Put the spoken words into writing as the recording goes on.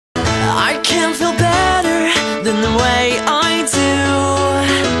I can't feel better than the way I do.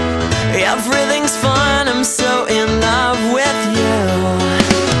 Everything's fine, I'm so in love with you.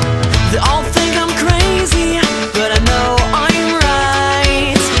 They all think I'm crazy, but I know I'm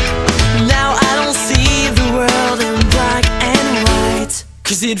right. Now I don't see the world in black and white.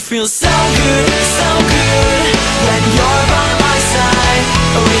 'Cause it feels so good when you're by my side.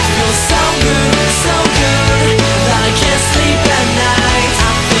 Oh, it feels so good that I can't sleep at night.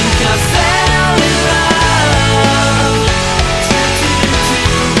 I think I fell in love.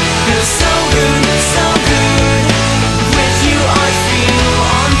 Feels so good with you. I feel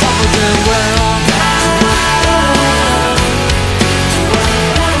on top of the world.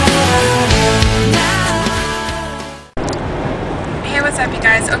 Hey, what's up, you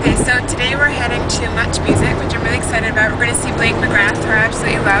guys? Okay, so today we're heading to Much Music, which I'm really excited about. We're going to see McGrath, who I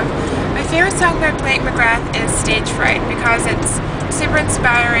absolutely love. My favorite song by McGrath is Stage Fright, because it's super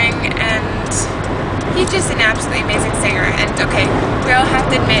inspiring and he's just an absolutely amazing singer. And okay, we all have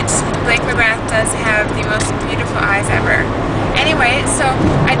to admit, McGrath does have the most beautiful eyes ever. Anyway, so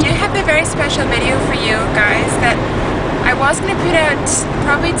I do have a very special video for you guys that I was going to put out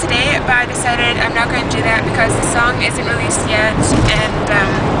probably today, but I decided I'm not going to do that because the song isn't released yet, and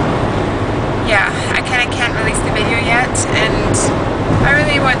yeah, I kind of can't release the video yet, and I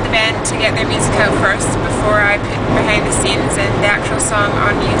really want the band to get their music out first before I put behind the scenes and the actual song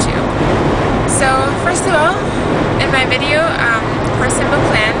on YouTube. So first of all, in my video, for a simple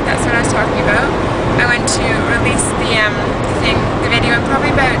plan, that's what I was talking about, I want to release the video in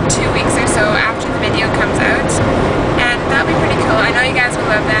probably about 2 weeks or so after the video comes out, and that'll be pretty cool. I know you guys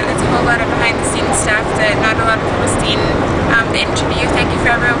will love that. It's a whole lot of behind the scenes stuff that not a lot of people have seen. The interview, thank you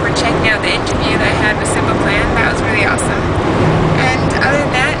for everyone for checking out the interview that I had with Simple Plan. That was really awesome. And other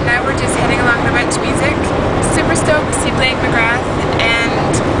than that, now we're just heading along to Much Music. Super stoked to see McGrath,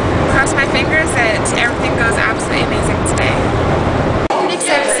 and cross my fingers that everything goes absolutely amazing today. Pretty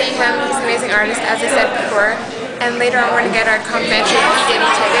excited to see him. He's an amazing artist, as I said before. And later on we're going to get our complimentary P. Diddy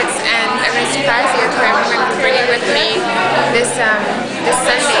tickets, and I'm going to surprise you with who I'm going to be bringing with me this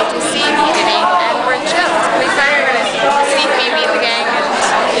Sunday to see P. Diddy, and we're chilled. We finally going to see me meet the gang, and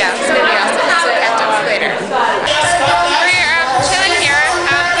yeah, it's going to be awesome. So catch up later. We're chilling here.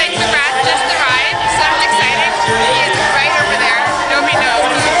 McGrath just arrived, so I'm excited. He's right over there. Nobody knows.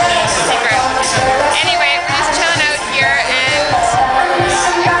 It's a secret. Anyway, we're just chilling out here, and we're going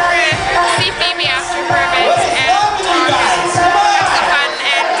to see Phoebe after for a bit.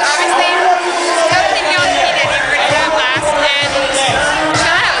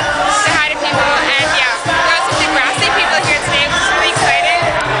 People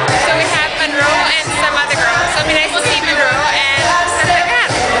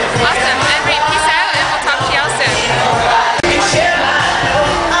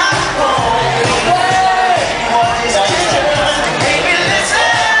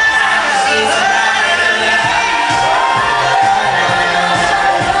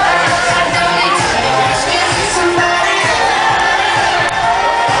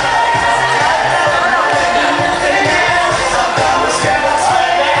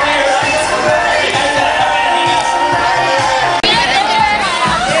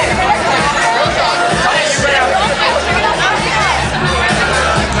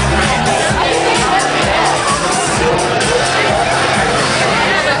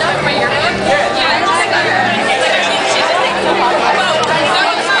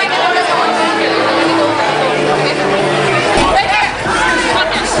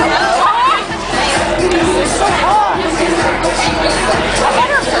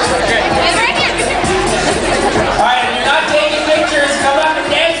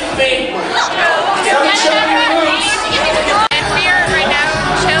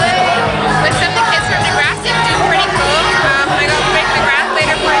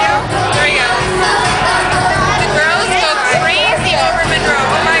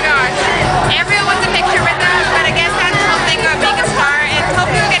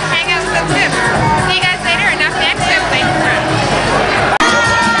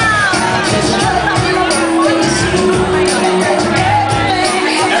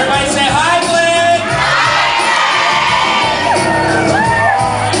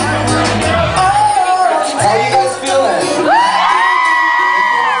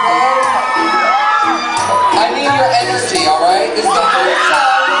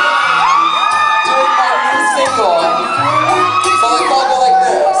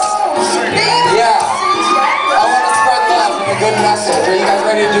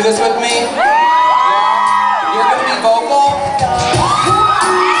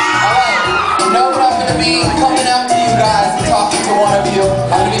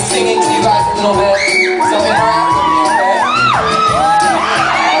singing to you guys a little bit, so interact with me, okay?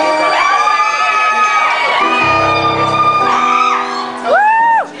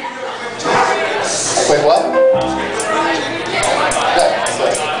 Wait, what? Good.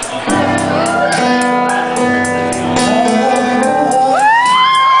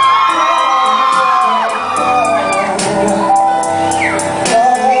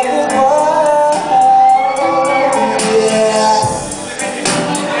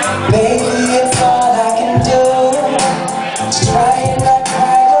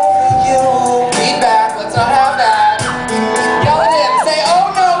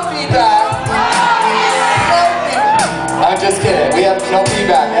 No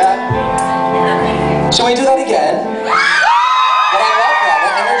feedback, yeah? Should we do that again? But I love that.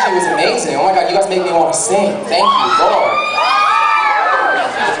 That energy was amazing. Oh my god, you guys make me want to sing. Thank you, Lord.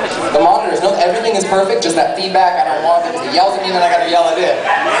 The monitors, no, everything is perfect, just that feedback. I don't want it. If it yells at me, then I gotta yell at it.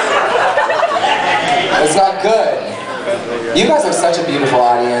 It's not good. You guys are such a beautiful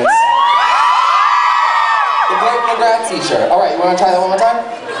audience. The Blake McGrath t-shirt. Alright, you wanna try that one more time?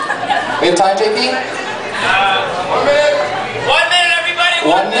 We have time, JP? 1 minute. 1 minute.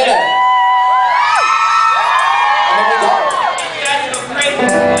 1 minute. And then we go. You guys go crazy.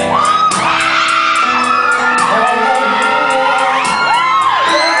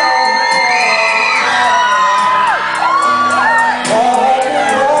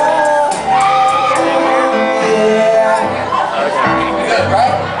 Good,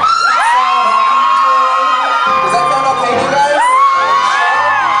 right? Does that sound okay to you guys?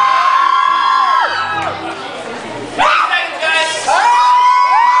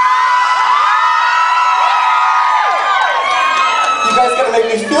 You guys gotta make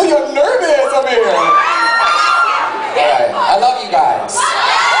me feel you're nervous over here. Alright, I love you guys.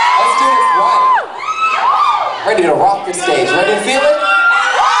 Let's do this right. Ready to rock the stage. Ready to feel it?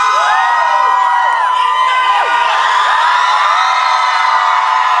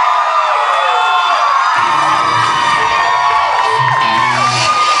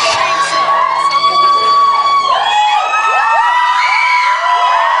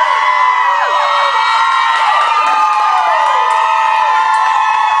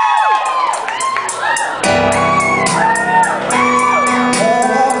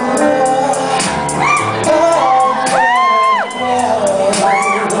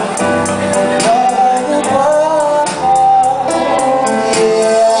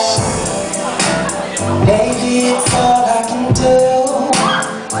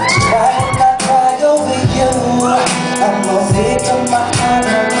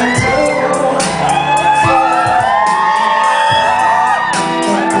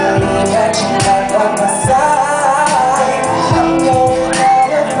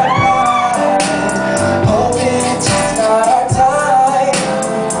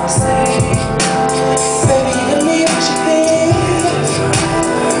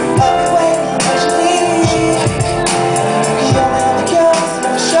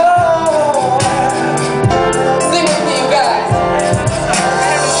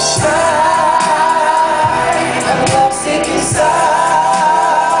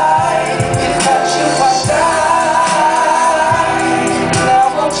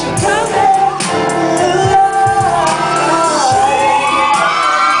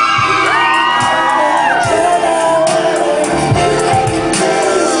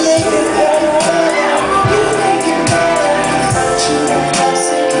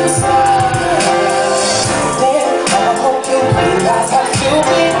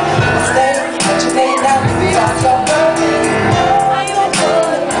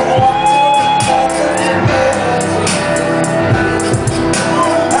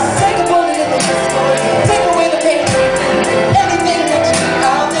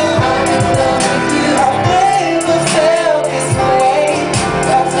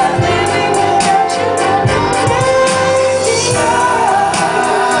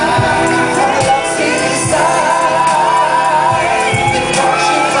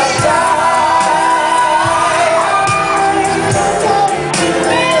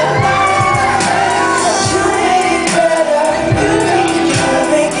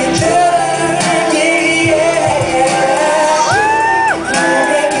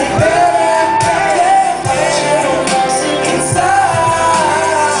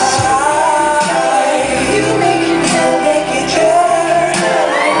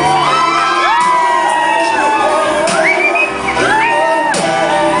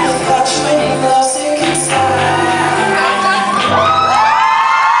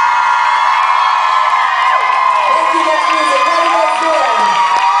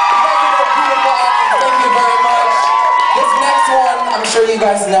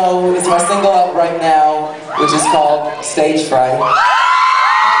 know is my single out right now, which is called Stage Fright.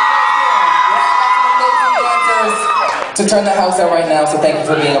 To turn the house out right now, so thank you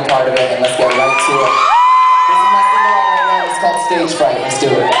for being a part of it, and let's get right to it. This is my single out right now, it's called Stage Fright. Let's do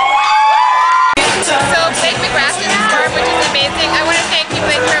it. So Blake McGrath is performed, which is amazing. I want to thank you,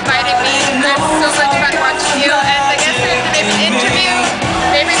 Blake, for inviting me. It's so much fun watching you, and I guess there's maybe an interview,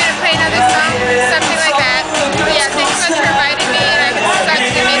 maybe we're going to play another song, something like that. But yeah, thanks so much for inviting me, and I've had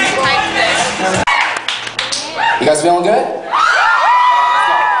such an amazing time today. You guys feeling good?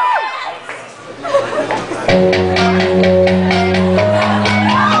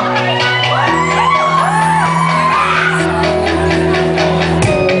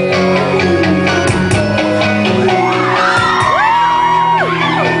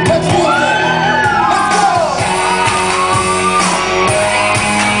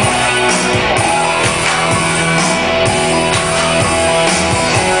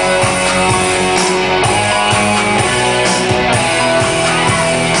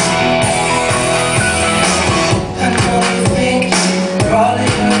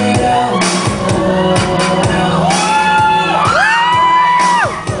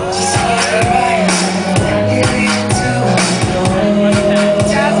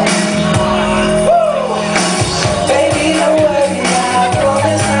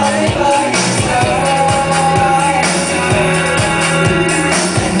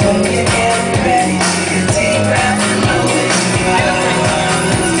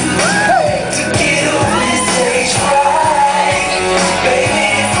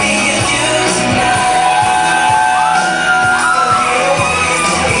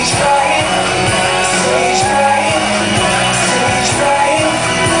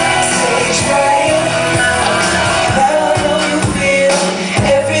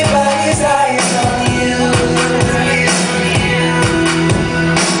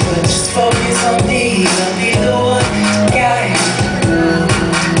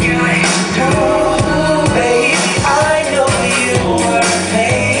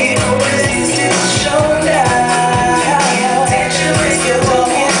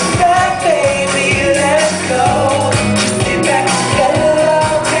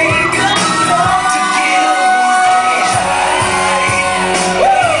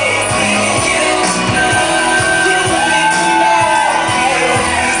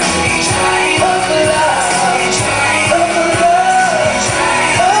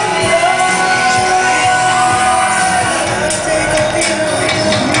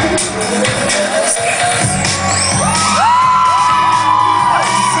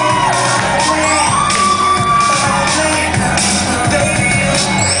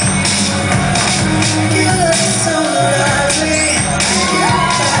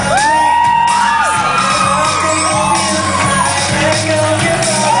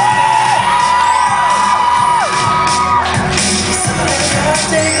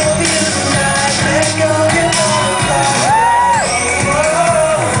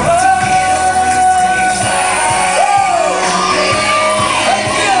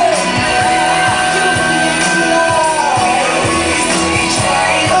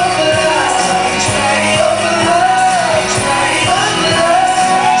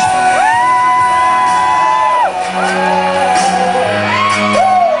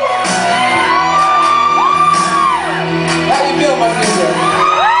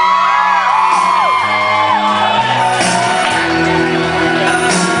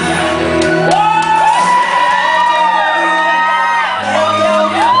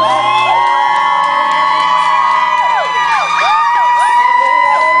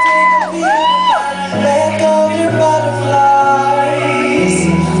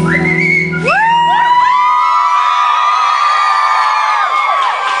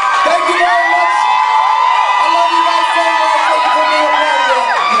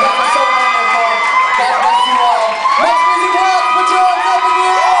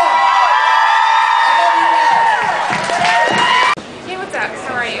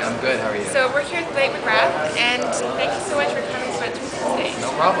 McGrath, and thank you so much for coming so much to the stage. No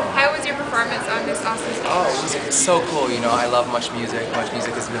problem. How was your performance on this awesome stage? Oh, it was so cool. You know, I love Much Music. Much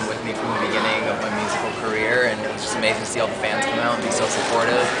Music has been with me from the beginning of my musical career, and it was just amazing to see all the fans come out and be so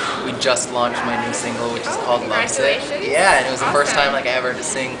supportive. We just launched my new single, which is called Lovesick. Yeah, and it was the first time like I ever to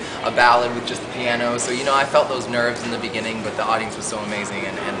sing a ballad with just the piano. So you know, I felt those nerves in the beginning, but the audience was so amazing,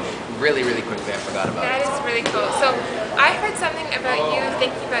 and really, really quickly I forgot about it. That is really cool. So I heard something about you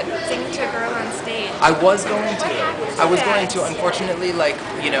thinking about singing to a girl on stage. I was going to. What happened to I was that? going to. Unfortunately, like,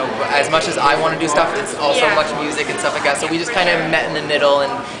 you know, as much as I want to do stuff, it's also Yeah. much music and stuff like that. So we just kind of met in the middle,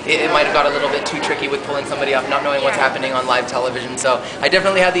 and it might have got a little bit too tricky with pulling somebody up, not knowing what's Yeah. happening on live television. So I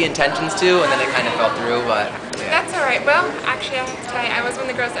definitely had the intentions to, and then it kind of fell through. But yeah. That's alright. Well, actually, I have to tell you, I was one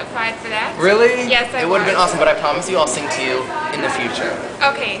of the girls that applied for that. Really? Yes, I It would have been was. awesome, but I promise you, I'll sing to you in the future.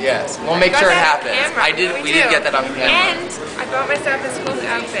 Okay. Yes, we'll make Got sure it that on happens. camera. I did. We did get that on camera. And I bought myself a school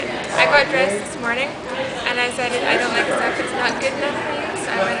outfit. I got dressed this morning, and I said I don't like this outfit. It's not good enough for you, so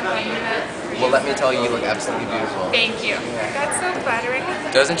I went and bought you that. Well, let me tell you, you look absolutely beautiful. Thank you. That's so flattering.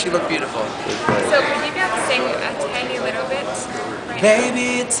 Doesn't she look beautiful? So could you be able to sing a tiny little bit? Right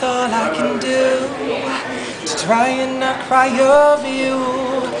Baby, it's all I can do to try and not cry over you.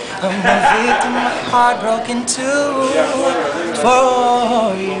 I'm a victim, my heart broken too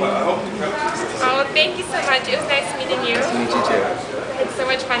for you. Oh, thank you so much. It was nice meeting you. Nice to meet you too. I had so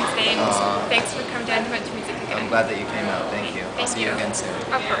much fun today, and thanks for coming down to Much Music again. I'm glad that you came out. Thank you. I'll Thank see you you. again soon.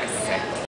 Of course. Okay.